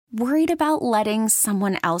Worried about letting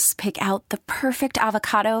someone else pick out the perfect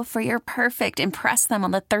avocado for your perfect impress them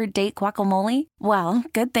on the third date guacamole? Well,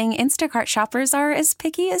 good thing Instacart shoppers are as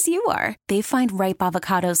picky as you are. They find ripe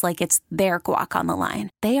avocados like it's their guac on the line.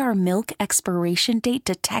 They are milk expiration date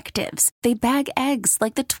detectives. They bag eggs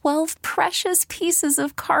like the 12 precious pieces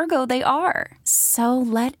of cargo they are. So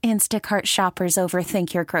let Instacart shoppers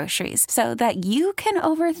overthink your groceries so that you can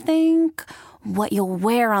overthink what you'll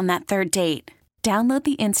wear on that third date. Download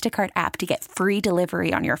the Instacart app to get free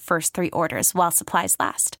delivery on your first 3 orders while supplies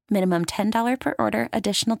last. Minimum $10 per order.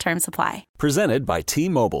 Additional terms apply. Presented by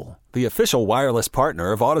T-Mobile, the official wireless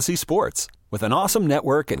partner of Odyssey Sports. With an awesome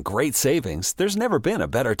network and great savings, there's never been a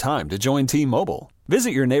better time to join T-Mobile. Visit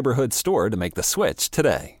your neighborhood store to make the switch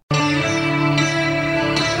today.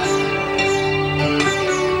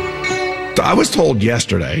 I was told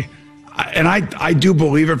yesterday, and I do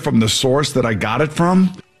believe it from the source that I got it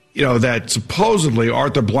from, that supposedly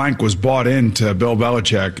Arthur Blank was bought into Bill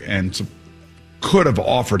Belichick and could have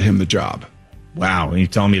offered him the job. Wow. And you're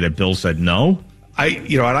telling me that Bill said no?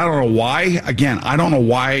 And I don't know why. Again, I don't know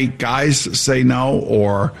why guys say no,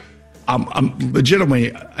 or I'm legitimately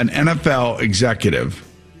an NFL executive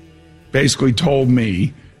basically told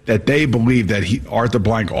me that they believe that Arthur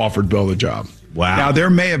Blank offered Bill the job. Wow. Now, there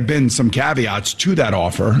may have been some caveats to that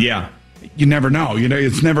offer. Yeah. You never know.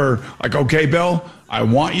 It's never like, okay, Bill, I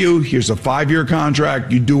want you. Here's a 5-year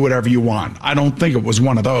contract. You do whatever you want. I don't think it was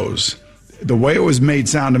one of those. The way it was made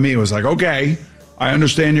sound to me was like, okay, I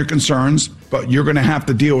understand your concerns, but you're going to have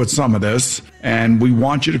to deal with some of this. And we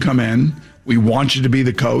want you to come in. We want you to be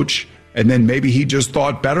the coach. And then maybe he just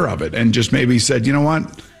thought better of it and just maybe said, you know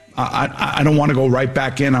what? I don't want to go right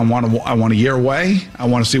back in. I want a year away. I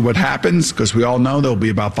want to see what happens, because we all know there'll be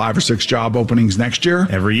about 5 or 6 job openings next year.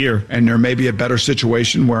 Every year. And there may be a better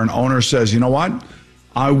situation where an owner says, you know what?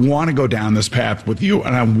 I want to go down this path with you,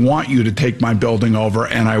 and I want you to take my building over,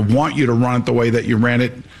 and I want you to run it the way that you ran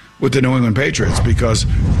it with the New England Patriots, because,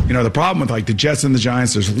 the problem with like the Jets and the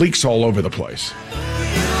Giants, there's leaks all over the place.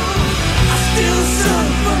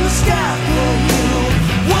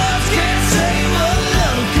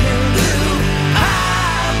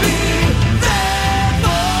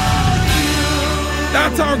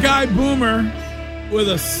 That's our guy Boomer with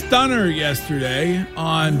a stunner yesterday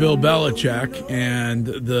on Bill Belichick, and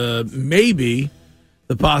the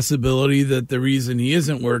possibility that the reason he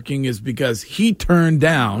isn't working is because he turned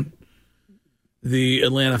down the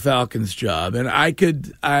Atlanta Falcons job. And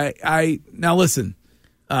now listen,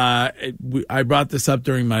 I brought this up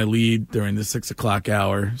during my lead during the 6 o'clock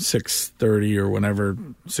hour, 6:30 or whenever,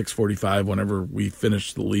 6:45, whenever we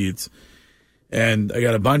finished the leads. And I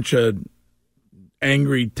got a bunch of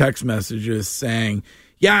angry text messages saying,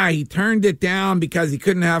 yeah, he turned it down because he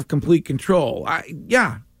couldn't have complete control.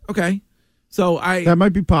 Okay. So that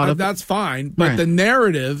might be part of that's fine. But right. The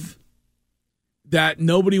narrative that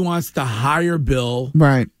nobody wants to hire Bill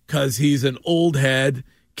right because he's an old head,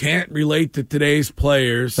 can't relate to today's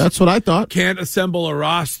players. That's what I thought. Can't assemble a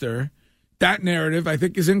roster. That narrative, I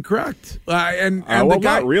think, is incorrect.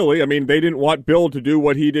 Not really. I mean, they didn't want Bill to do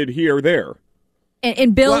what he did here, there.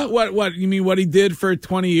 And Bill, what you mean? What he did for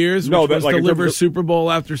 20 years, which was deliver Super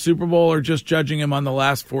Bowl after Super Bowl, or just judging him on the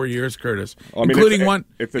last 4 years, Curtis?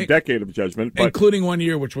 It's a decade of judgment, but including 1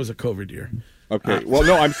 year, which was a COVID year. Okay. Well,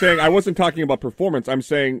 no, I'm saying I wasn't talking about performance. I'm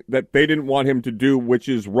saying that they didn't want him to do, which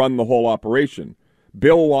is run the whole operation.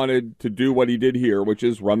 Bill wanted to do what he did here, which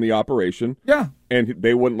is run the operation. Yeah. And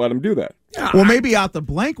they wouldn't let him do that. Yeah, well, maybe Arthur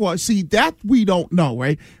Blank was. See, that we don't know,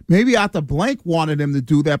 right? Maybe Arthur Blank wanted him to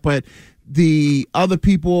do that, but the other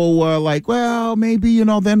people were like, well, maybe,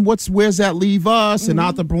 then where's that leave us? And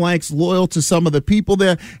Arthur Blank's loyal to some of the people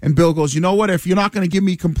there. And Bill goes, you know what? If you're not going to give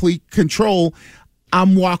me complete control,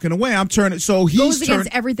 I'm walking away. I'm turning. So he's goes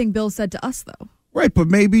against everything Bill said to us, though. Right, but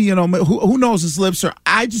maybe, who knows his lips are.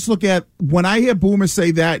 I just look at, when I hear Boomer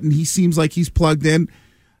say that and he seems like he's plugged in,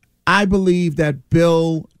 I believe that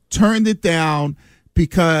Bill turned it down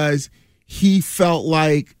because he felt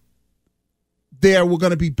like there were going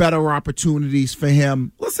to be better opportunities for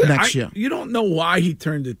him next year. You don't know why he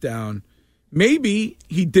turned it down. Maybe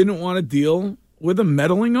he didn't want to deal with a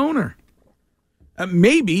meddling owner.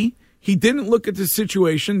 Maybe he didn't look at the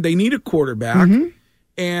situation. They need a quarterback. Mm-hmm.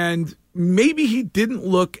 And maybe he didn't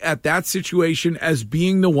look at that situation as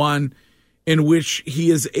being the one in which he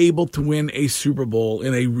is able to win a Super Bowl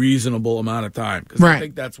in a reasonable amount of time. Because I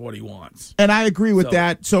think that's what he wants. And I agree with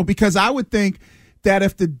that. So because I would think that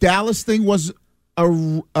if the Dallas thing was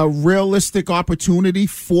a realistic opportunity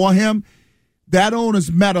for him, that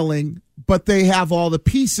owner's meddling, but they have all the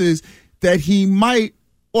pieces that he might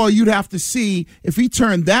or you'd have to see if he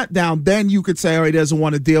turned that down, then you could say, oh, he doesn't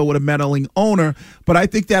want to deal with a meddling owner. But I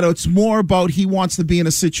think that it's more about he wants to be in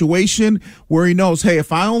a situation where he knows, hey,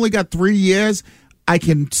 if I only got 3 years, I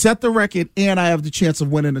can set the record and I have the chance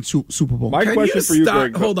of winning a Super Bowl. My question for you,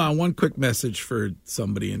 Greg. Hold on, one quick message for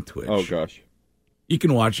somebody in Twitch. Oh, gosh. You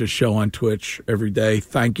can watch this show on Twitch every day.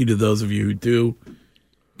 Thank you to those of you who do. You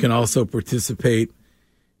can also participate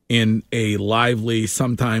in a lively,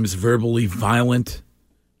 sometimes verbally violent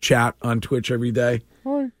chat on Twitch every day.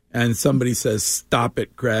 Hi. And somebody says, stop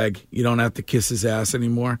it, Greg. You don't have to kiss his ass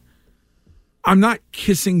anymore. I'm not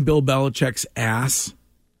kissing Bill Belichick's ass.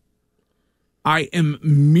 I am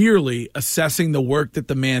merely assessing the work that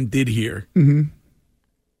the man did here. Mm-hmm.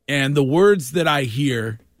 And the words that I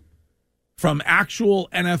hear from actual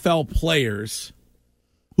NFL players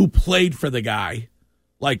who played for the guy,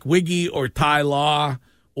 like Wiggy or Ty Law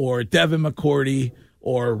or Devin McCourty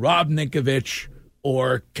or Rob Ninkovich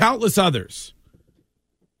or countless others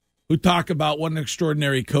who talk about what an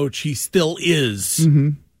extraordinary coach he still is. Mm-hmm.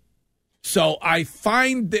 So I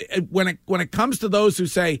find that when it comes to those who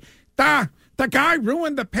say, the guy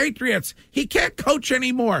ruined the Patriots, he can't coach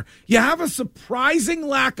anymore, you have a surprising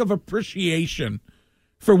lack of appreciation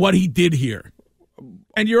for what he did here.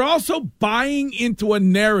 And you're also buying into a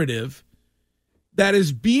narrative that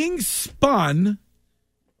is being spun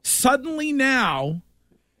suddenly now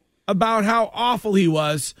about how awful he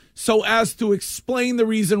was so as to explain the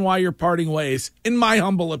reason why you're parting ways, in my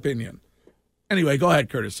humble opinion. Anyway, go ahead,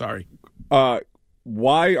 Curtis. Sorry.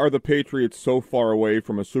 Why are the Patriots so far away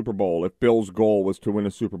from a Super Bowl if Bill's goal was to win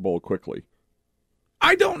a Super Bowl quickly?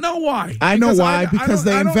 I don't know why. I know why, because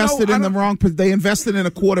they invested in the wrong. They invested in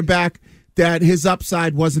a quarterback that his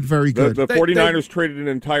upside wasn't very good. The 49ers traded an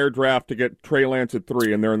entire draft to get Trey Lance at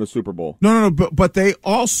 3, and they're in the Super Bowl. No, but they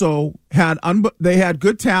also had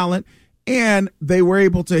good talent, and they were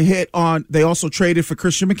able to hit on. They also traded for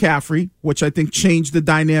Christian McCaffrey, which I think changed the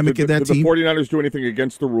dynamic of that team. Did the 49ers do anything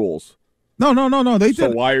against the rules? No, they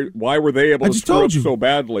didn't. So why were they able to screw up so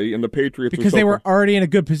badly, and the Patriots? Because they were already in a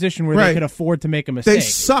good position where they could afford to make a mistake. They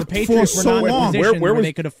sucked the Patriots for so were not long. in a position where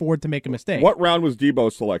they could afford to make a mistake. What round was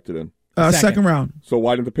Debo selected in? Second round. So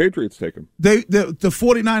why didn't the Patriots take him? The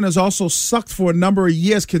 49ers also sucked for a number of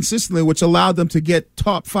years consistently, which allowed them to get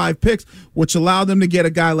top 5 picks, which allowed them to get a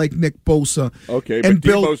guy like Nick Bosa. Okay, but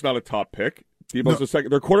Debo's not a top pick. Debo's the second.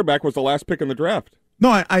 Their quarterback was the last pick in the draft.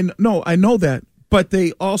 No, I know that. But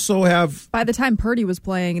they also have. By the time Purdy was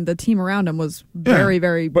playing, the team around him was very,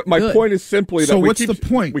 very good. But my point is simply that so what's the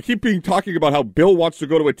point? We keep talking about how Bill wants to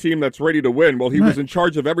go to a team that's ready to win. Well, he was in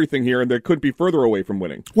charge of everything here, and they could be further away from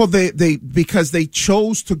winning. Well, because they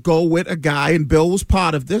chose to go with a guy, and Bill was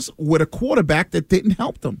part of this, with a quarterback that didn't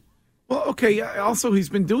help them. Well, okay. Also, he's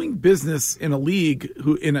been doing business in a league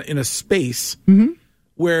in a space. Mm-hmm.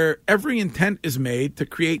 Where every intent is made to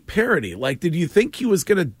create parity. Like, did you think he was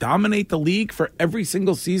going to dominate the league for every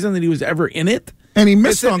single season that he was ever in it? And he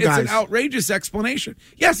missed on guys. It's an outrageous explanation.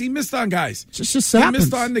 Yes, he missed on guys. It just he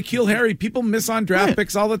happens. missed on N'Keal Harry. People miss on draft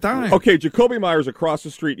picks all the time. Okay, Jacoby Myers across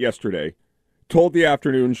the street yesterday told the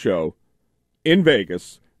afternoon show in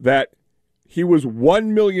Vegas that he was $1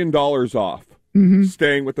 million off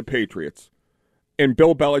staying with the Patriots. And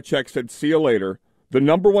Bill Belichick said, see you later. The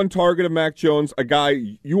number one target of Mac Jones, a guy,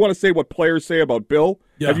 you want to say what players say about Bill?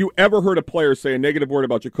 Yeah. Have you ever heard a player say a negative word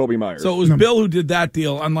about Jacoby Myers? So it was Bill who did that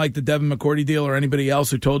deal, unlike the Devin McCourty deal or anybody else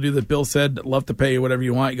who told you that Bill said, love to pay you whatever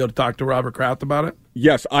you want. You go to talk to Robert Kraft about it?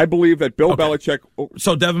 Yes, I believe that Bill Belichick...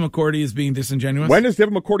 So Devin McCourty is being disingenuous? When has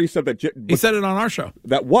Devin McCourty said that... He said it on our show.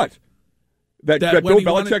 That what? That Bill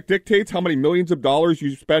Belichick dictates how many millions of dollars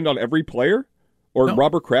you spend on every player? Or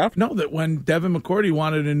Robert Kraft? No, that when Devin McCourty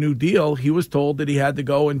wanted a new deal, he was told that he had to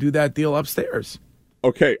go and do that deal upstairs.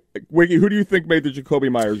 Okay. Wiggy, who do you think made the Jacoby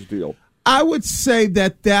Myers deal? I would say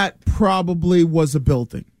that probably was a Bill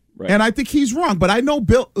thing. Right. And I think he's wrong. But I know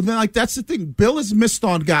Bill, that's the thing. Bill has missed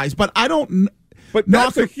on guys, but I don't... But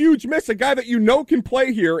that's a huge miss, a guy that you know can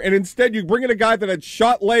play here, and instead you bring in a guy that had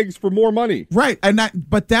shot legs for more money. Right,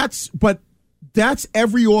 but that's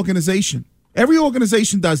every organization. Every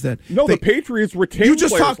organization does that. No, the Patriots retain. You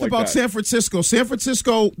just talked like about that. San Francisco. San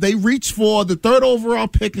Francisco, they reached for the 3rd overall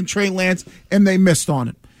pick in Trey Lance, and they missed on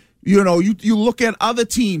it. You know, you look at other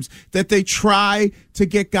teams that they try to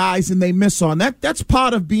get guys and they miss on. That's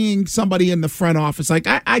part of being somebody in the front office. Like,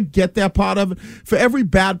 I get that part of it. For every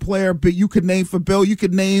bad player you could name for Bill, you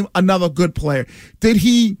could name another good player.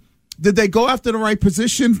 Did they go after the right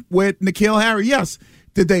position with N'Keal Harry? Yes.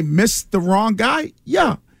 Did they miss the wrong guy?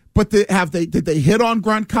 Yeah. But did they hit on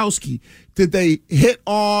Gronkowski? Did they hit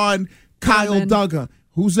on Kyle Duggar?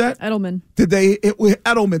 Who's that? Edelman. Did they hit with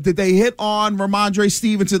Edelman? Did they hit on Ramondre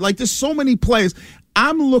Stevenson? Like, there's so many players.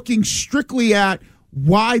 I'm looking strictly at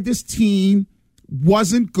why this team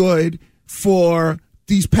wasn't good for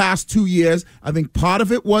these past 2 years. I think part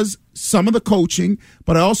of it was some of the coaching,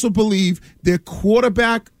 but I also believe their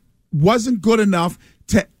quarterback wasn't good enough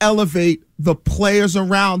to elevate the players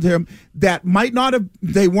around him that might not have,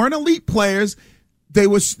 they weren't elite players. They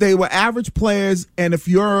were average players, and if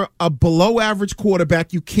you're a below average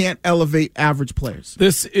quarterback, you can't elevate average players.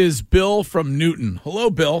 This is Bill from Newton. Hello,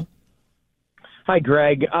 Bill. Hi,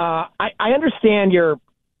 Greg. I understand you're,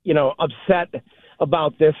 upset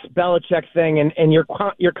about this Belichick thing, and your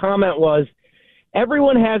comment was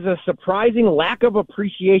everyone has a surprising lack of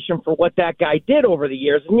appreciation for what that guy did over the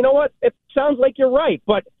years. And you know what? It sounds like you're right,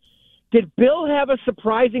 but did Bill have a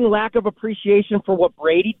surprising lack of appreciation for what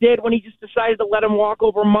Brady did when he just decided to let him walk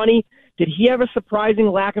over money? Did he have a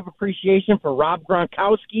surprising lack of appreciation for Rob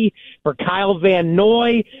Gronkowski, for Kyle Van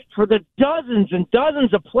Noy, for the dozens and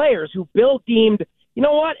dozens of players who Bill deemed, you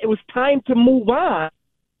know what, it was time to move on?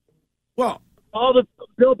 Well, all the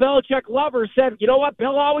Bill Belichick lovers said, you know what,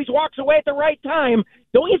 Bill always walks away at the right time.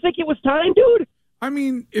 Don't you think it was time, dude? I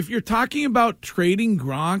mean, if you're talking about trading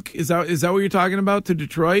Gronk, is that what you're talking about, to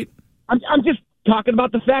Detroit? I'm just talking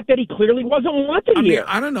about the fact that he clearly wasn't wanted here.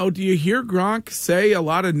 I don't know. Do you hear Gronk say a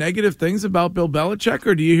lot of negative things about Bill Belichick,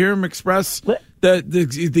 or do you hear him express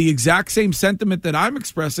the exact same sentiment that I'm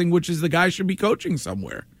expressing, which is the guy should be coaching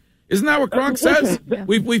somewhere? Isn't that what Gronk says?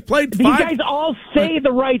 We've played these 5. These guys all say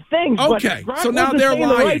the right things. Okay, but so now they're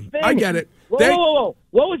lying. The right I get it. Whoa.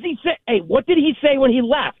 What was he say? Hey, what did he say when he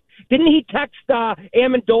left? Didn't he text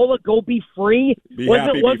Amendola, "Go be free"? Be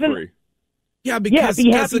free. Yeah, because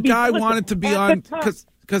the guy wanted to be on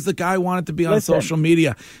because the guy wanted to be on social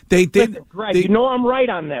media. They did. Listen, Greg, you know I'm right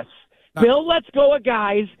on this. Bill lets go of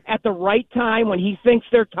guys at the right time when he thinks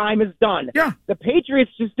their time is done. Yeah. The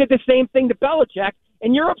Patriots just did the same thing to Belichick,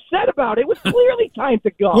 and you're upset about it. It was clearly time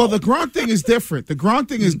to go. Well, the Gronk thing is different. The Gronk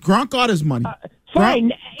thing is Gronk got his money.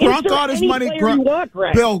 Fine. Gronk got his money.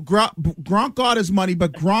 Bill, Gronk got his money,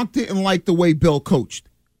 but Gronk didn't like the way Bill coached.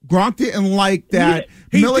 Gronk didn't like that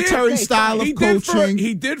military style of coaching.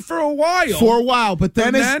 He did for a while. But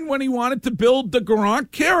then when he wanted to build the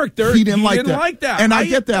Gronk character, he didn't like that. And I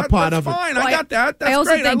get that part of it. Fine, I got that. That's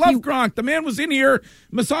great. I love Gronk. The man was in here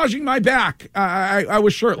massaging my back. I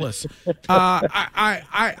was shirtless. I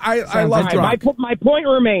love Gronk. My point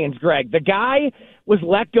remains, Greg. The guy was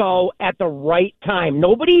let go at the right time.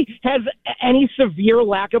 Nobody has any severe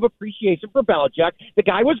lack of appreciation for Belichick. The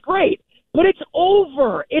guy was great. But it's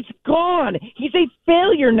over. It's gone. He's a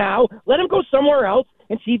failure now. Let him go somewhere else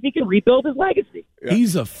and see if he can rebuild his legacy. Yeah.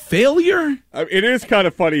 He's a failure? It is kind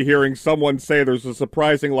of funny hearing someone say there's a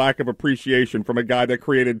surprising lack of appreciation from a guy that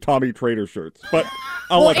created Tommy Trader shirts. But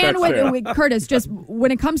I'll let that stand. Curtis, just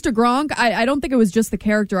when it comes to Gronk, I don't think it was just the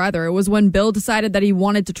character either. It was when Bill decided that he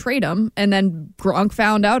wanted to trade him, and then Gronk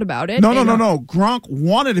found out about it. No. Gronk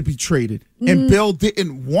wanted to be traded, and Bill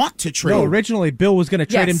didn't want to trade him. No, originally Bill was going to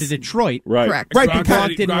trade him to Detroit. Right. Correct. Right, because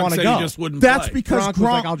Gronk didn't want to go. That's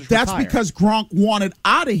because Gronk wanted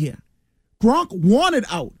out of here. Gronk wanted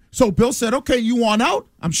out. So Bill said, okay, you want out?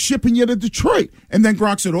 I'm shipping you to Detroit. And then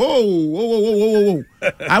Gronk said, whoa.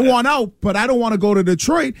 I want out, but I don't want to go to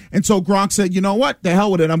Detroit. And so Gronk said, you know what? The hell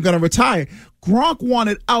with it. I'm going to retire. Gronk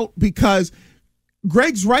wanted out because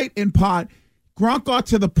Greg's right in part. Gronk got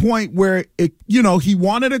to the point where, he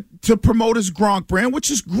wanted to promote his Gronk brand, which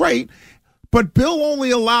is great. But Bill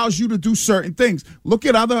only allows you to do certain things. Look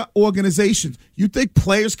at other organizations. You think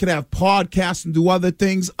players could have podcasts and do other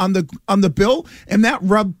things under Bill, and that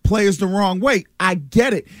rubbed players the wrong way. I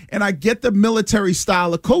get it, and I get the military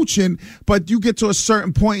style of coaching, but you get to a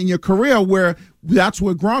certain point in your career where that's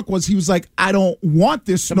where Gronk was. He was like, I don't want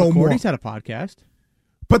this no more. McCourty's had a podcast.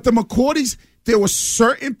 But the McCourtys, there were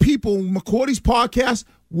certain people, McCourty's podcast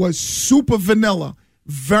was super vanilla.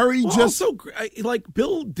 Also, like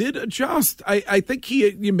Bill did adjust. I think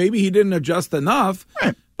maybe he didn't adjust enough,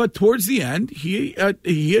 right. But towards the end, he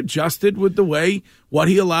adjusted with the way what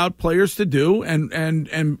he allowed players to do, and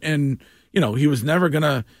he was never going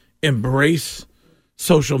to embrace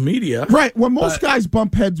social media. Right. When most guys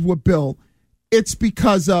bump heads with Bill, it's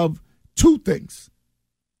because of two things.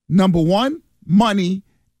 Number one, money,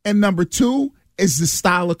 and number two is the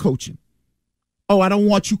style of coaching. Oh, I don't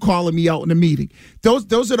want you calling me out in a meeting. Those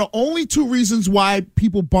are the only two reasons why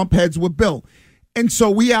people bump heads with Bill. And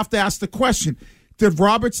so we have to ask the question, did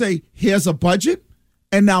Robert say, here's a budget,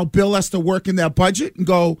 and now Bill has to work in that budget and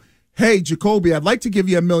go, hey, Jacoby, I'd like to give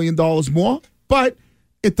you $1 million more, but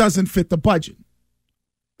it doesn't fit the budget?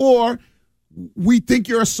 Or we think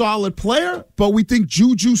you're a solid player, but we think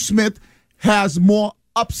Juju Smith has more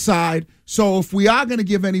upside. So if we are going to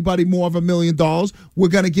give anybody more of $1 million, we're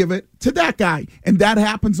going to give it to that guy. And that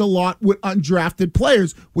happens a lot with undrafted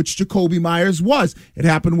players, which Jacoby Myers was. It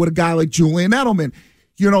happened with a guy like Julian Edelman.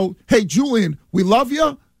 Hey, Julian, we love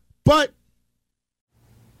you, but...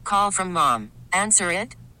 Call from mom. Answer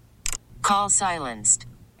it. Call silenced.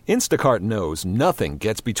 Instacart knows nothing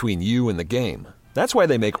gets between you and the game. That's why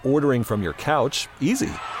they make ordering from your couch easy.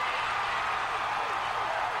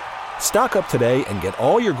 Stock up today and get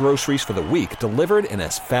all your groceries for the week delivered in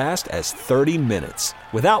as fast as 30 minutes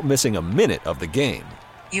without missing a minute of the game.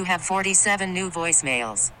 You have 47 new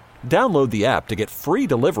voicemails. Download the app to get free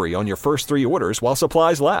delivery on your first 3 orders while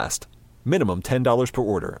supplies last. Minimum $10 per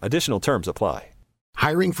order. Additional terms apply.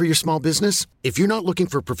 Hiring for your small business? If you're not looking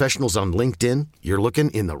for professionals on LinkedIn, you're looking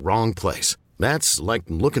in the wrong place. That's like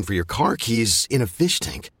looking for your car keys in a fish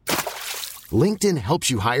tank. LinkedIn helps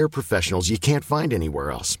you hire professionals you can't find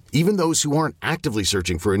anywhere else, even those who aren't actively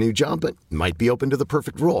searching for a new job but might be open to the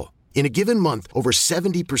perfect role. In a given month, over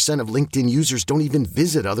 70% of LinkedIn users don't even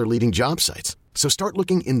visit other leading job sites. So start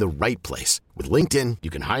looking in the right place. With LinkedIn, you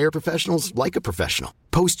can hire professionals like a professional.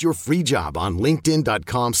 Post your free job on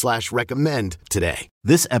linkedin.com/recommend today.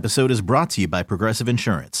 This episode is brought to you by Progressive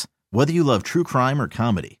Insurance. Whether you love true crime or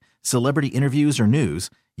comedy, celebrity interviews or news,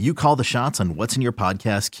 you call the shots on what's in your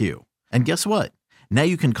podcast queue. And guess what? Now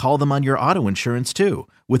you can call them on your auto insurance too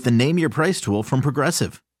with the Name Your Price tool from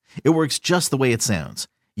Progressive. It works just the way it sounds.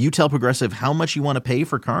 You tell Progressive how much you want to pay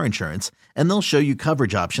for car insurance, and they'll show you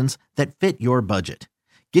coverage options that fit your budget.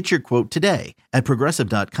 Get your quote today at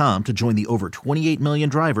Progressive.com to join the over 28 million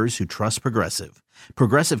drivers who trust Progressive.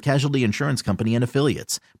 Progressive Casualty Insurance Company and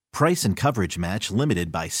Affiliates. Price and coverage match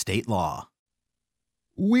limited by state law.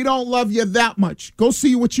 We don't love you that much. Go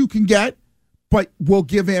see what you can get. But we'll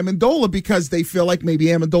give Amendola because they feel like maybe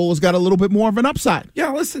Amendola's got a little bit more of an upside.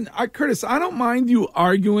 Yeah, listen, Curtis, I don't mind you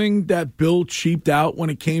arguing that Bill cheaped out when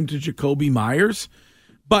it came to Jacoby Myers,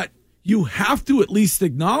 but you have to at least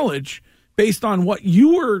acknowledge, based on what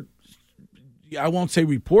you were, I won't say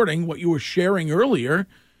reporting, what you were sharing earlier,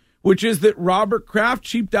 which is that Robert Kraft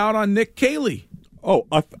cheaped out on Nick Caley. Oh,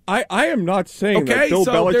 I am not saying that Bill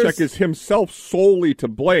Belichick is himself solely to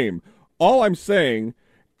blame. All I'm saying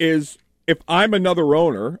is, if I'm another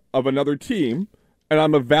owner of another team and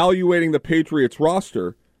I'm evaluating the Patriots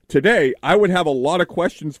roster today, I would have a lot of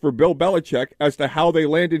questions for Bill Belichick as to how they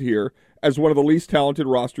landed here as one of the least talented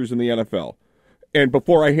rosters in the NFL. And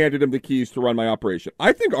before I handed him the keys to run my operation,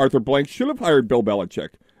 I think Arthur Blank should have hired Bill Belichick.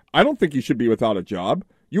 I don't think he should be without a job.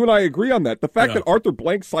 You and I agree on that. The fact that Arthur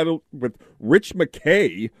Blank sided with Rich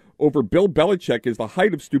McKay over Bill Belichick is the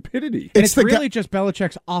height of stupidity. And it's really just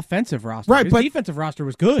Belichick's offensive roster. Right, his defensive roster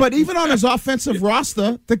was good. But even on his offensive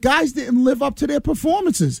roster, the guys didn't live up to their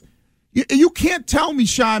performances. You can't tell me,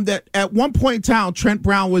 Sean, that at one point in time, Trent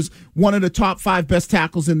Brown was one of the top 5 best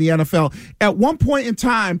tackles in the NFL. At one point in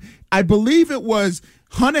time, I believe it was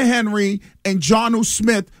Hunter Henry and Jonnu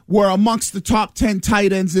Smith were amongst the top 10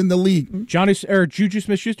 tight ends in the league. Juju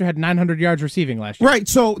Smith-Schuster had 900 yards receiving last year. Right,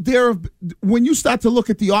 so when you start to look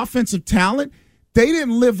at the offensive talent, they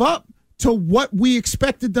didn't live up to what we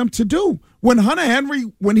expected them to do. When Hunter Henry,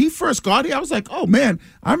 when he first got here, I was like, oh, man,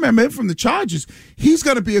 I remember him from the Chargers. He's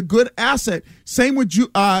going to be a good asset. Same with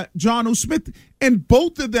Jonnu Smith. And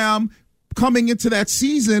both of them coming into that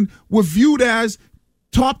season were viewed as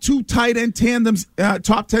top 10 tight end tandems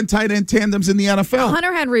in the NFL.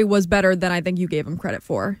 Hunter Henry was better than I think you gave him credit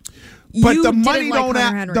for. But the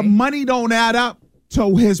money don't add up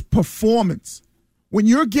to his performance. When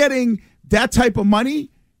you're getting that type of money,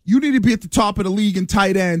 you need to be at the top of the league in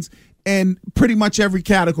tight ends in pretty much every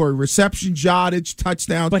category: reception, yardage,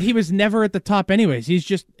 touchdowns. But he was never at the top anyways. He's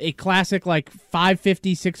just a classic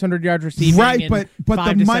 550, 600 yards receiving. Right, but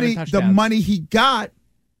the money he got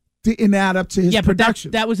didn't add up to his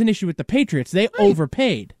production. That was an issue with the Patriots. They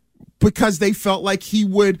overpaid. Because they felt like he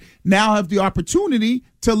would now have the opportunity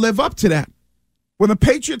to live up to that. When the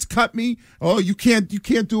Patriots cut me, you can't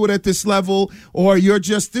do it at this level, or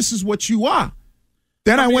this is what you are.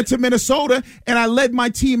 Then I went to Minnesota and I led my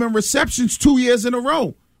team in receptions 2 years in a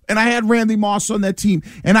row. And I had Randy Moss on that team.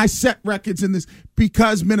 And I set records in this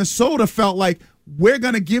because Minnesota felt like we're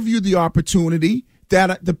going to give you the opportunity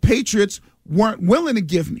that the Patriots weren't willing to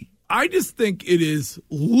give me. I just think it is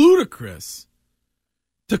ludicrous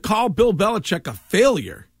to call Bill Belichick a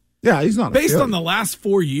failure. Yeah, he's not based on the last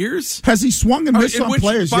 4 years. Has he swung and missed on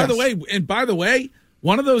players? By the way,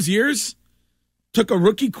 one of those years took a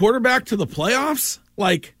rookie quarterback to the playoffs.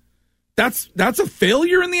 That's a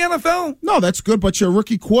failure in the NFL? No, that's good, but your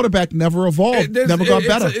rookie quarterback never evolved, never got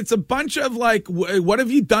better. It's a bunch of like, what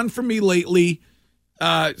have you done for me lately?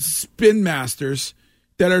 Spin masters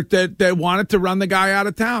that wanted to run the guy out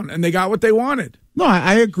of town, and they got what they wanted. No,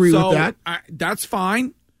 I agree with that. That's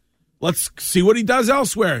fine. Let's see what he does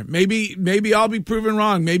elsewhere. Maybe I'll be proven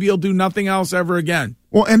wrong. Maybe he'll do nothing else ever again.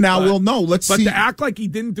 Well, and now we'll know. Let's see. But to act like he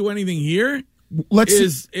didn't do anything here,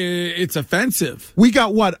 it's offensive. We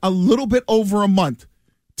got a little bit over a month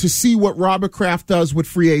to see what Robert Kraft does with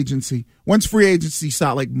free agency. When's free agency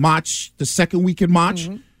start? Like March, the second week in March?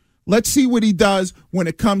 Mm-hmm. Let's see what he does when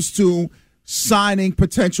it comes to signing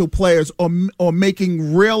potential players or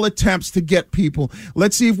making real attempts to get people.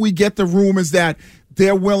 Let's see if we get the rumors that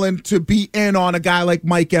they're willing to be in on a guy like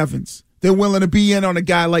Mike Evans. They're willing to be in on a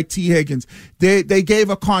guy like T. Higgins. They gave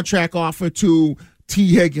a contract offer to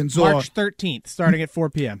T. Higgins. March 13th, starting at 4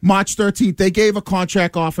 p.m. March 13th. They gave a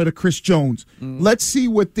contract offer to Chris Jones. Let's see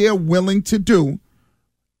what they're willing to do.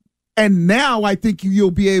 And now I think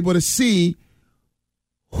you'll be able to see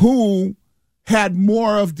who had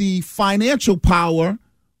more of the financial power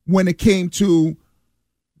when it came to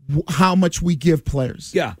how much we give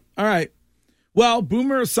players. Yeah. All right. Well,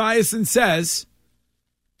 Boomer Esiason says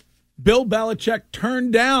Bill Belichick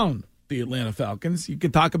turned down the Atlanta Falcons. You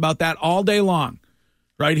can talk about that all day long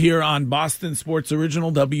right here on Boston Sports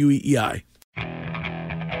Original WEEI.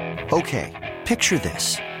 Okay, picture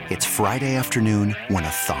this. It's Friday afternoon when a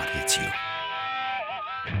thought hits you.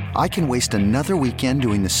 I can waste another weekend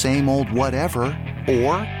doing the same old whatever,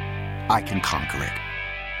 or I can conquer it.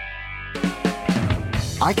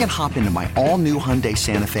 I can hop into my all-new Hyundai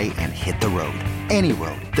Santa Fe and hit the road. Any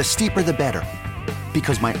road. The steeper, the better.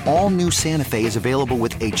 Because my all-new Santa Fe is available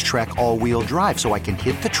with H-Track all-wheel drive, so I can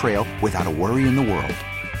hit the trail without a worry in the world.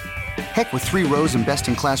 Heck, with 3 rows and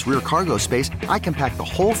best-in-class rear cargo space, I can pack the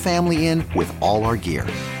whole family in with all our gear.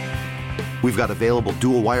 We've got available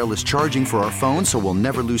dual wireless charging for our phones, so we'll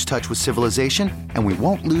never lose touch with civilization, and we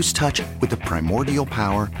won't lose touch with the primordial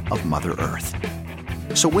power of Mother Earth.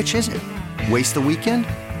 So which is it? Waste the weekend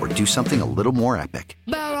or do something a little more epic?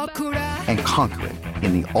 And conquer it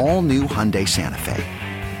in the all-new Hyundai Santa Fe.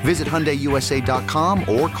 Visit HyundaiUSA.com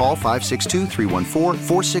or call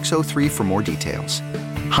 562-314-4603 for more details.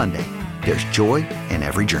 Hyundai, there's joy in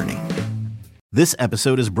every journey. This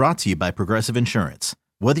episode is brought to you by Progressive Insurance.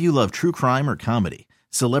 Whether you love true crime or comedy,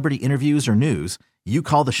 celebrity interviews or news, you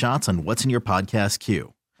call the shots on what's in your podcast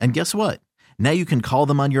queue. And guess what? Now you can call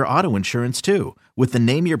them on your auto insurance too with the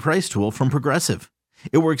Name Your Price tool from Progressive.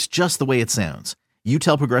 It works just the way it sounds. You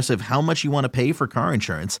tell Progressive how much you want to pay for car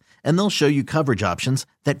insurance, and they'll show you coverage options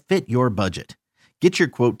that fit your budget. Get your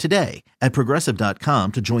quote today at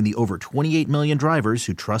Progressive.com to join the over 28 million drivers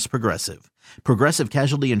who trust Progressive. Progressive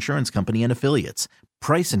Casualty Insurance Company and Affiliates.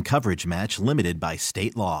 Price and coverage match limited by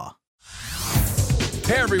state law.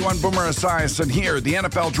 Hey everyone, Boomer Esiason here. The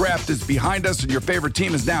NFL draft is behind us and your favorite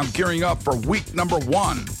team is now gearing up for week number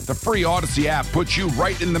 1. The free Odyssey app puts you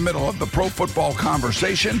right in the middle of the pro football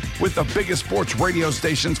conversation with the biggest sports radio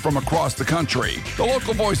stations from across the country. The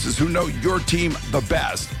local voices who know your team the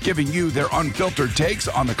best, giving you their unfiltered takes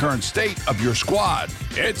on the current state of your squad.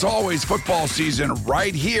 It's always football season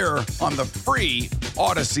right here on the free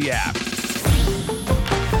Odyssey app.